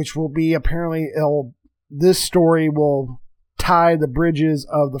 which will be this story will tie the bridges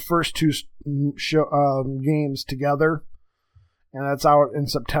of the first two games together, and that's out in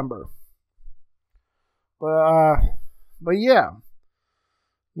September. But yeah,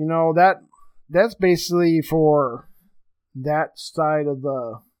 that's basically for that side of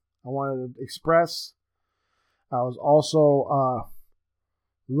I wanted to express. I was also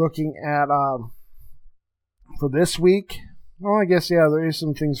looking at for this week. Well, I guess there is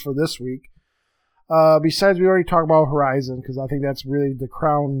some things for this week. Besides, we already talked about Horizon because I think that's really the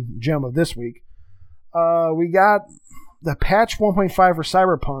crown gem of this week. We got the patch 1.5 for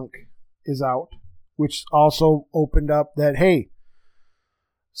Cyberpunk is out, which also opened up that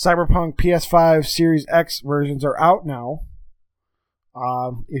Cyberpunk PS5 Series X versions are out now.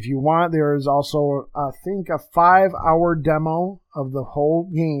 If you want, there is also, I think, a 5-hour demo of the whole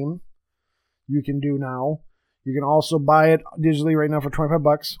game you can do now. You can also buy it digitally right now for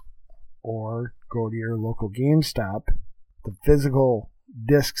 $25, or go to your local GameStop. The physical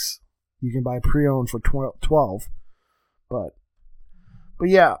discs you can buy pre-owned for $12. But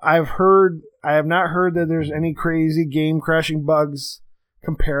yeah, I have not heard that there's any crazy game crashing bugs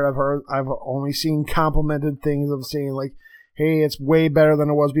compared. I've only seen complimented things of saying hey, it's way better than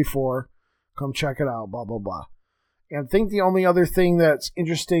it was before. Come check it out, blah, blah, blah. And I think the only other thing that's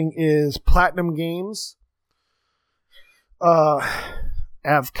interesting is Platinum Games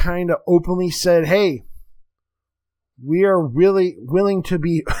have kind of openly said, hey, we are really willing to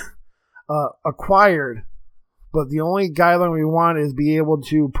be acquired, but the only guideline we want is be able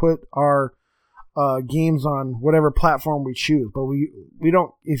to put our games on whatever platform we choose. But we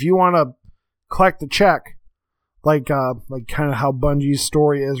don't, if you want to collect the check, like kind of how Bungie's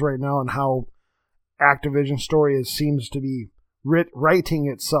story is right now and how Activision's story seems to be writing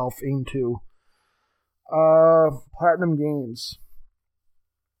itself into Platinum Games.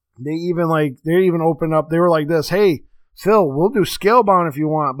 They even opened up. They were like this, hey, Phil, we'll do Scalebound if you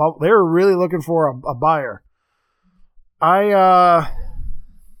want. But they were really looking for a buyer. I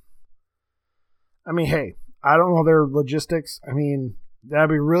mean, hey, I don't know their logistics. I mean, that'd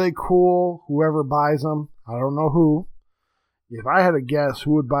be really cool, whoever buys them. I don't know who. If I had to guess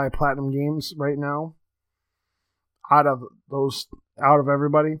who would buy Platinum Games right now, out of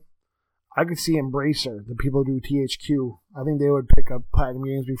everybody, I could see Embracer, the people who do THQ. I think they would pick up Platinum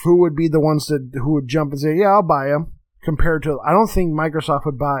Games. Who would be the ones who would jump and say, yeah, I'll buy them? Compared to, I don't think Microsoft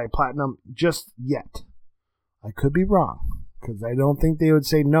would buy Platinum just yet. I could be wrong, because I don't think they would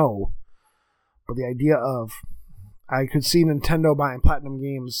say no. But the idea of, I could see Nintendo buying Platinum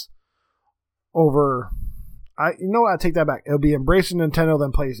Games over, I take that back. It'll be Embracing Nintendo,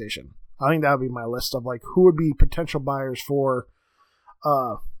 then PlayStation. I think that would be my list of like who would be potential buyers for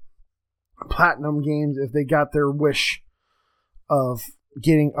Platinum Games if they got their wish of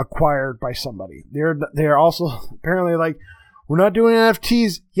getting acquired by somebody. They're also apparently like, we're not doing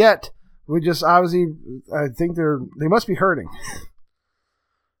NFTs yet. We just obviously, I think they must be hurting.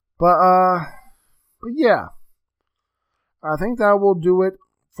 But yeah, I think that will do it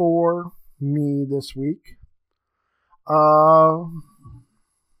for me this week.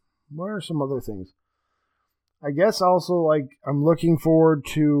 What are some other things? I guess also, like, I'm looking forward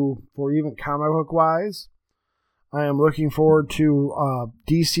to, for even comic book wise, I am looking forward to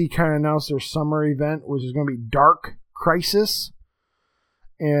DC kind of announced their summer event, which is going to be Dark Crisis.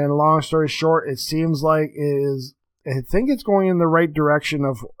 And long story short, it seems like I think it's going in the right direction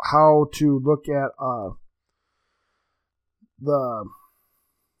of how to look at the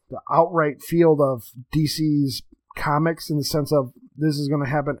outright field of DC's comics, in the sense of this is going to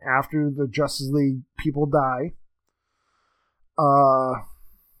happen after the Justice League people die,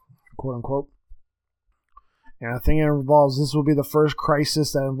 quote unquote. And I think this will be the first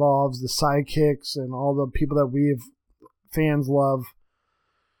crisis that involves the sidekicks and all the people that fans love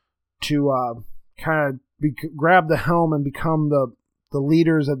to kind of grab the helm and become the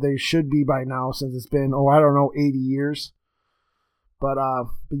leaders that they should be by now, since it's been 80 years. But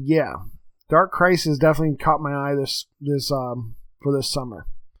yeah, Dark Crisis definitely caught my eye for this summer.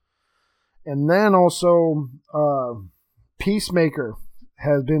 And then also Peacemaker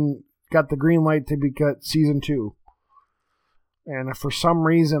has got the green light to be cut season 2. And for some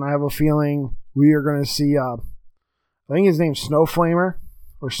reason, I have a feeling we are going to see, I think his name's Snowflamer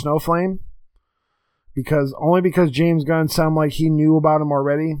or Snowflame, because James Gunn sounded like he knew about him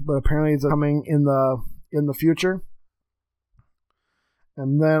already, but apparently it's coming in the future.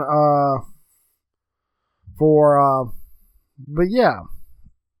 And then but yeah,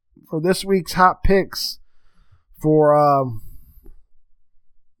 for this week's hot picks for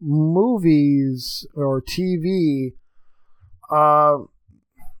movies or TV, for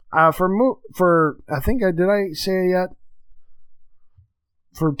I think did I say it yet?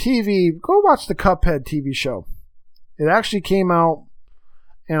 For TV, go watch the Cuphead TV show. It actually came out,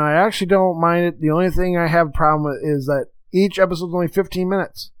 and I actually don't mind it. The only thing I have a problem with is that each episode is only 15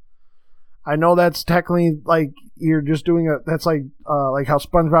 minutes. I know that's technically like you're just doing that's like how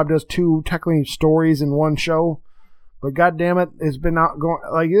SpongeBob does 2 technically stories in one show, but god damn it, it's been out going,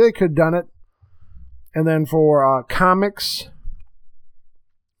 like they could have done it. And then for comics,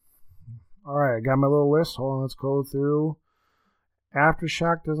 all right, I got my little list. Hold on, let's go through.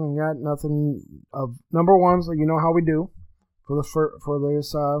 Aftershock doesn't got nothing of number ones, like you know how we do for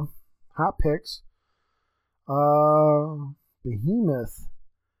this hot picks. Behemoth,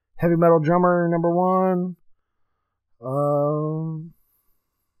 Heavy Metal Drummer, number 1.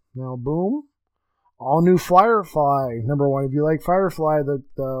 Now boom, all new Firefly, number 1. If you like Firefly, the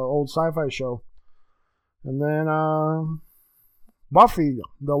old sci-fi show. And then Buffy,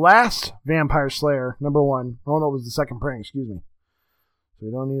 the Last Vampire Slayer, number 1. Oh no, it was the second prank. Excuse me. So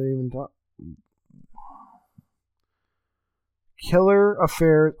we don't need to even talk. Killer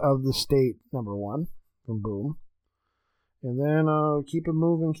Affairs of the State, number 1 from Boom. And then keep it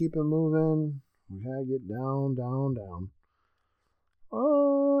moving. We gotta get down.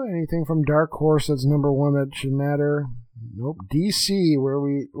 Oh, anything from Dark Horse that's number 1 that should matter? Nope. DC, what are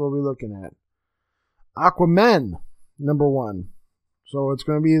we looking at? Aquaman, number 1. So it's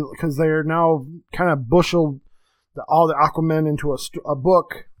going to be, because they're now kind of busheled all the Aquaman into a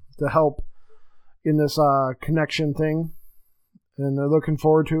book to help in this connection thing. And they're looking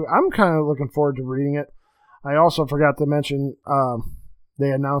forward to, I'm kind of looking forward to reading it. I also forgot to mention,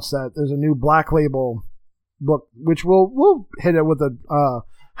 they announced that there's a new Black Label book, which we'll hit it with a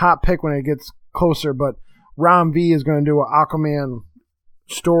hot pick when it gets closer. But Ron V is going to do an Aquaman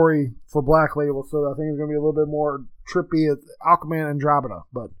story for Black Label, so I think it's going to be a little bit more trippy at Aquaman Andromeda.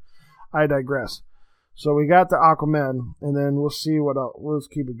 But I digress. So we got the Aquaman, and then we'll see what else. Let's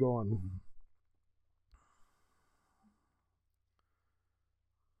keep it going.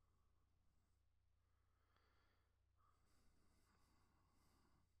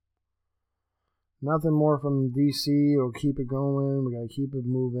 Nothing more from DC. We'll keep it going. We got to keep it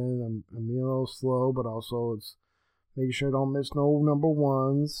moving. I'm being a little slow, but also it's making sure I don't miss no number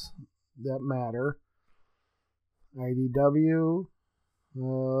ones that matter. IDW.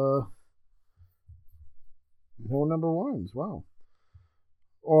 No number ones. Wow.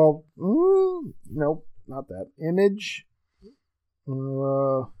 Oh, nope, not that. Image.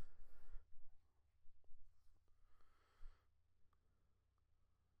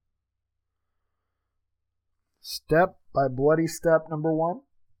 Step by Bloody Step number 1.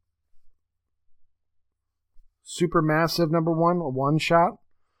 Supermassive number 1, a one shot.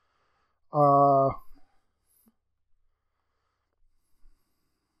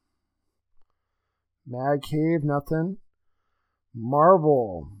 Mad Cave, nothing.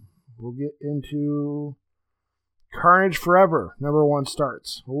 Marvel. We'll get into Carnage Forever. Number 1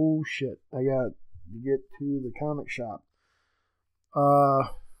 starts. Oh shit. I got to get to the comic shop.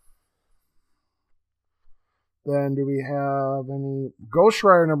 Then do we have any? Ghost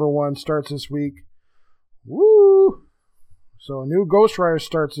Rider number 1 starts this week. Woo! So a new Ghost Rider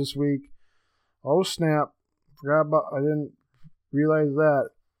starts this week. Oh snap. Forgot about, I didn't realize that.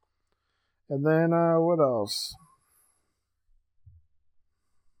 And then, what else?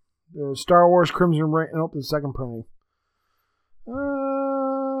 Star Wars Crimson Reign. Nope, the second printing.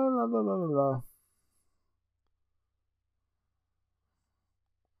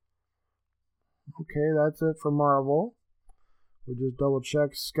 Okay, that's it for Marvel. We just double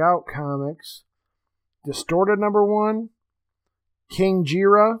check. Scout Comics. Distorted number 1. King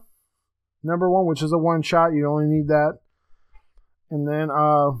Ghidorah number 1, which is a one shot. You only need that. And then,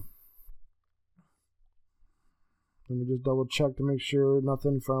 let me just double check to make sure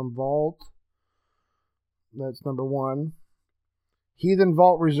nothing from Vault. That's number 1. Heathen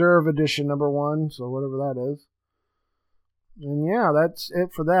Vault Reserve Edition number 1. So whatever that is. And yeah, that's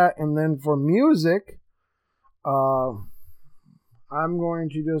it for that. And then for music, I'm going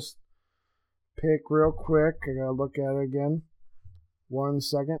to just pick real quick. I gotta look at it again. 1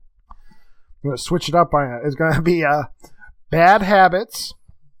 second. I'm gonna switch it up on it. It's gonna be Bad Habits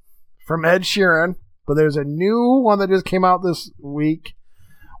from Ed Sheeran. But there's a new one that just came out this week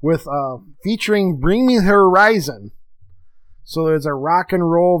with featuring Bring Me the Horizon. So there's a rock and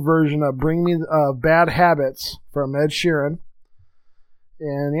roll version of Bring Me Bad Habits from Ed Sheeran.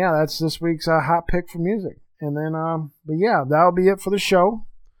 And yeah, that's this week's hot pick for music. And then, but yeah, that'll be it for the show.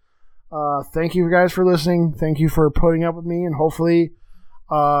 Thank you guys for listening. Thank you for putting up with me. And hopefully,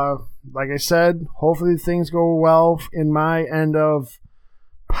 like I said, hopefully things go well in my end of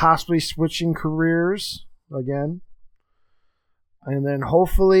possibly switching careers again. And then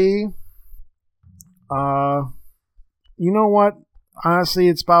hopefully, you know what? Honestly,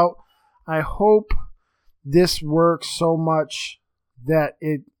 it's about, I hope this works so much that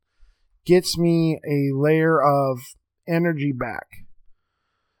it gets me a layer of energy back.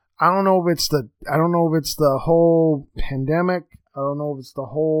 I don't know if it's the whole pandemic. I don't know if it's the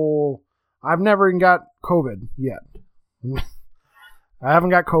whole, I've never even got COVID yet. I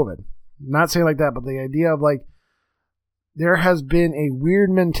haven't got COVID. Not saying like that, but the idea of like, there has been a weird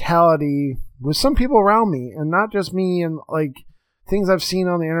mentality with some people around me, and not just me, and like things I've seen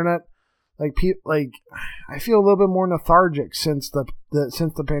on the internet. Like I feel a little bit more lethargic since the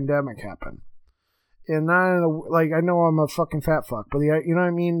pandemic happened, and not in a, like, I know I'm a fucking fat fuck, but you know what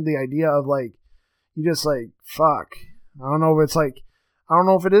I mean. The idea of like, you just like fuck. I don't know if it's like, I don't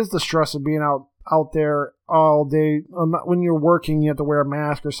know if it is the stress of being out there all day. When you're working, you have to wear a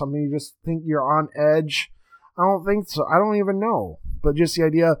mask or something. You just think you're on edge. I don't think so. I don't even know. But just the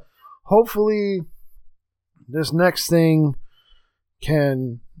idea, hopefully this next thing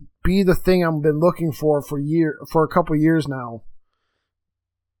can be the thing I've been looking for a couple years now.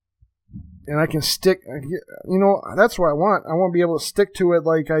 And I can stick, that's what I want. I want to be able to stick to it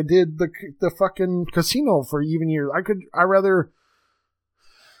like I did the fucking casino for even years. I'd rather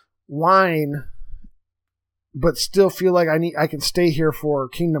whine, but still feel like I can stay here for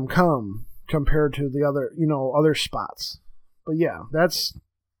Kingdom Come compared to the other spots. But yeah, that's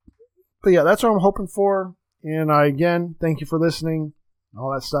what I'm hoping for. And again, thank you for listening,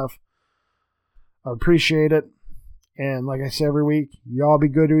 all that stuff. I appreciate it. And like I say every week, y'all be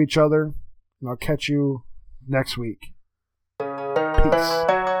good to each other. And I'll catch you next week.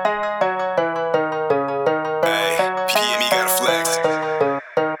 Peace.